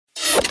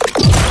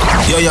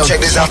Yo, check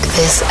this out.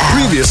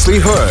 Previously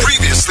heard.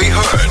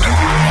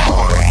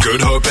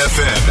 Good Hope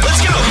FM.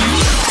 Let's go.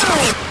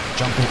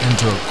 Jumping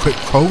into a quick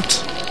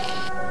quote.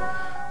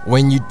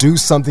 When you do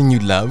something you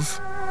love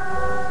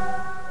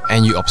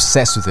and you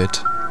obsess with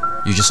it,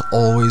 you just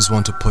always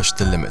want to push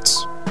the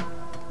limits.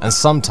 And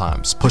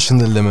sometimes pushing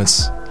the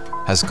limits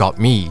has got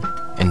me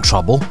in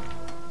trouble,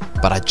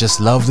 but I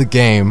just love the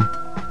game.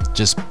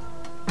 Just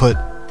put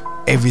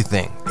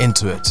everything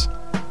into it.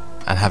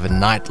 And have a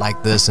night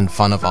like this in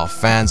front of our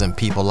fans and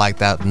people like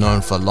that,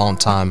 known for a long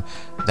time,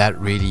 that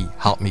really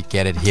helped me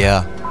get it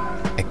here.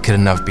 It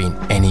couldn't have been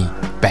any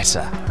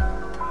better.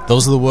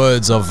 Those are the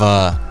words of,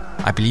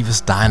 I believe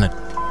it's Diana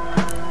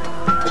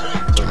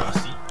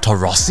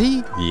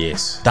Taurasi?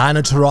 Yes.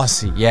 Diana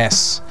Taurasi,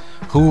 yes.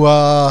 Who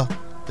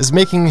is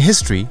making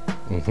history.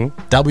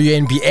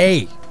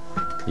 WNBA.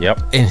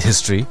 Yep. In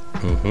history.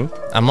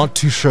 I'm not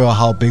too sure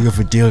how big of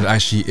a deal it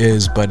actually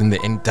is, but in the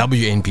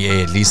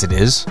WNBA at least it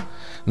is.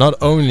 Not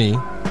only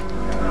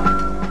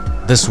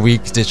this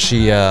week did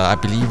she, I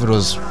believe it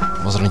was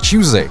it on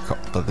Tuesday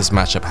that this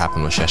matchup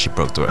happened where she actually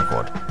broke the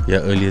record. Yeah,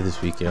 earlier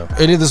this week, yeah.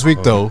 Earlier this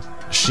week, though,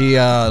 she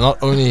not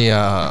only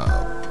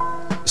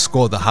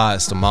scored the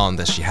highest amount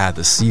that she had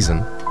this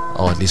season,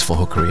 or at least for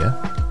her career.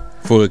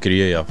 For her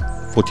career, yeah.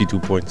 42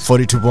 points.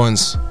 42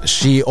 points.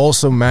 She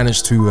also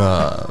managed to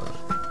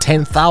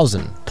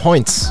 10,000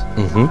 points.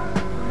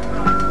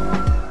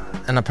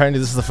 And apparently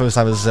this is the first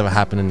time this has ever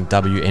happened in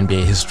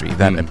WNBA history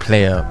that a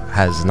player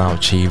has now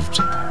achieved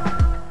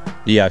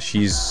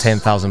she's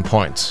 10,000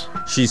 points.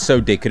 She's so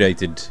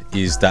decorated,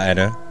 is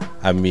Diana.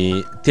 I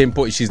mean, 10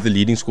 points, she's the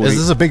leading scorer. Is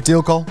this a big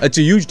deal, Cole? It's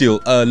a huge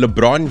deal.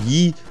 LeBron,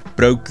 he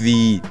broke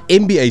the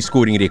NBA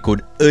scoring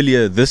record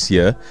earlier this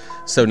year.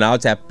 So now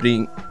it's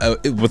happening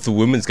with the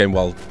women's game.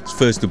 Well, it's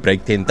first to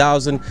break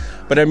 10,000.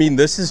 But I mean,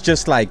 this is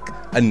just like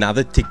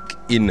another tick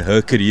in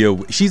her career.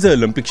 She's an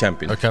Olympic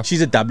champion. Okay.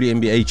 She's a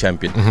WNBA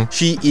champion.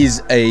 She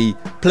is a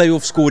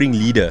playoff scoring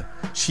leader.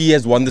 She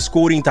has won the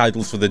scoring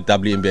titles for the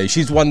WNBA.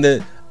 She's won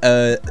the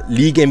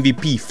league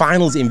MVP,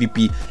 finals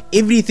MVP.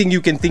 Everything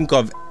you can think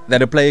of that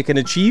a player can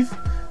achieve,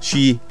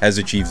 she has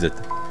achieved it.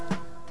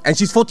 And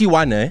she's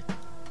 41,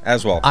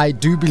 as well. I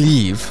do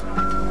believe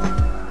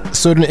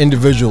certain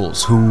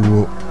individuals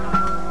who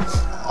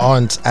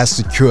aren't as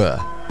secure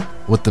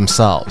with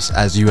themselves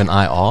as you and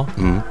I are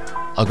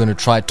going to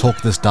try to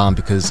talk this down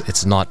because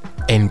it's not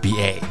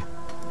NBA.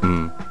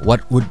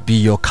 What would be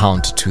your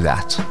counter to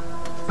that?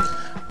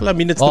 Well, I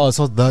mean, it's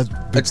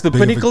the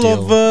pinnacle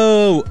of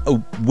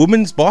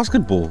women's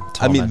basketball.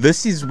 I mean,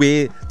 this is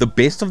where the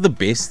best of the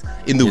best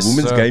in the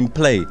women's game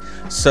play.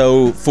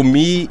 So for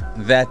me,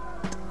 that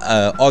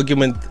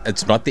argument,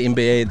 it's not the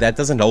NBA, that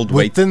doesn't hold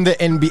weight. Within the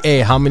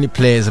NBA, how many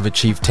players have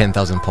achieved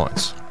 10,000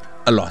 points?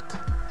 A lot.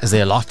 Is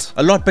there a lot?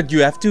 A lot, but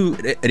you have to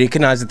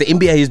recognize that the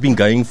NBA has been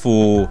going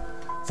for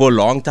a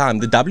long time.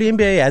 The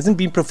WNBA hasn't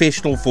been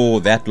professional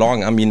for that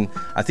long. I mean,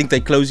 I think they're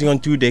closing on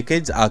 2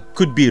 decades. I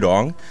could be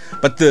wrong.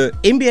 But the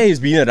NBA has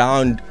been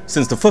around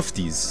since the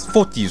 50s,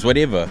 40s,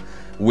 whatever.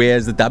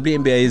 Whereas the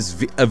WNBA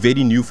is a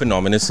very new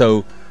phenomenon.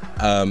 So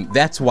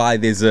that's why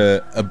there's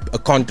a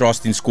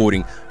contrast in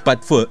scoring.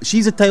 But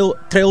she's a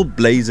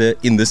trailblazer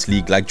in this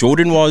league, like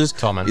Jordan was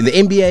in the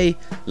NBA,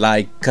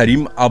 like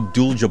Kareem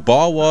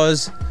Abdul-Jabbar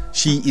was.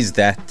 She is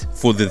that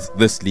for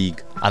this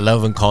league. I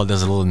love when Carl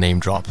does a little name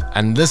drop.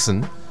 And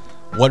listen,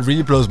 what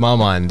really blows my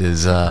mind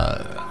is,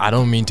 I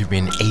don't mean to be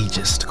an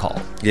ageist,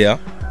 Carl. Yeah.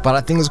 But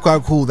I think it's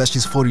quite cool that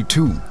she's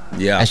 42.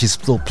 Yeah. And she's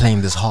still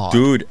playing this hard.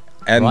 Dude.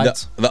 And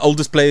right? the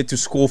oldest player to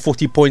score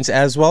 40 points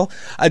as well.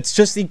 It's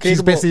just incredible.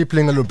 She's basically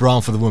playing a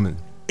LeBron for the women.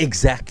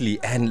 Exactly.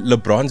 And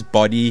LeBron's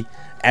body,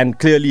 and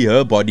clearly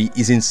her body,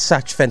 is in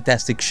such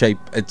fantastic shape.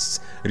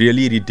 It's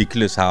really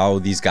ridiculous how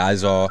these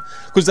guys are.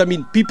 Because, I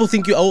mean, people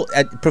think you're old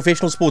at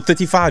professional sport,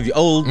 35, you're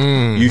old.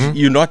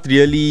 You're not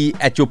really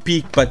at your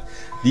peak. But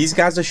these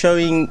guys are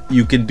showing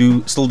you can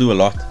still do a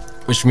lot.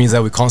 Which means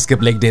that we can't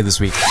skip leg day this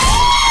week.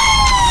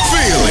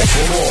 Feel it.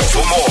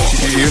 For more,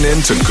 tune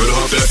in to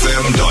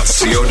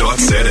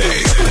goodhopefm.co.za.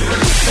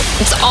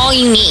 It's all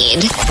you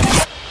need.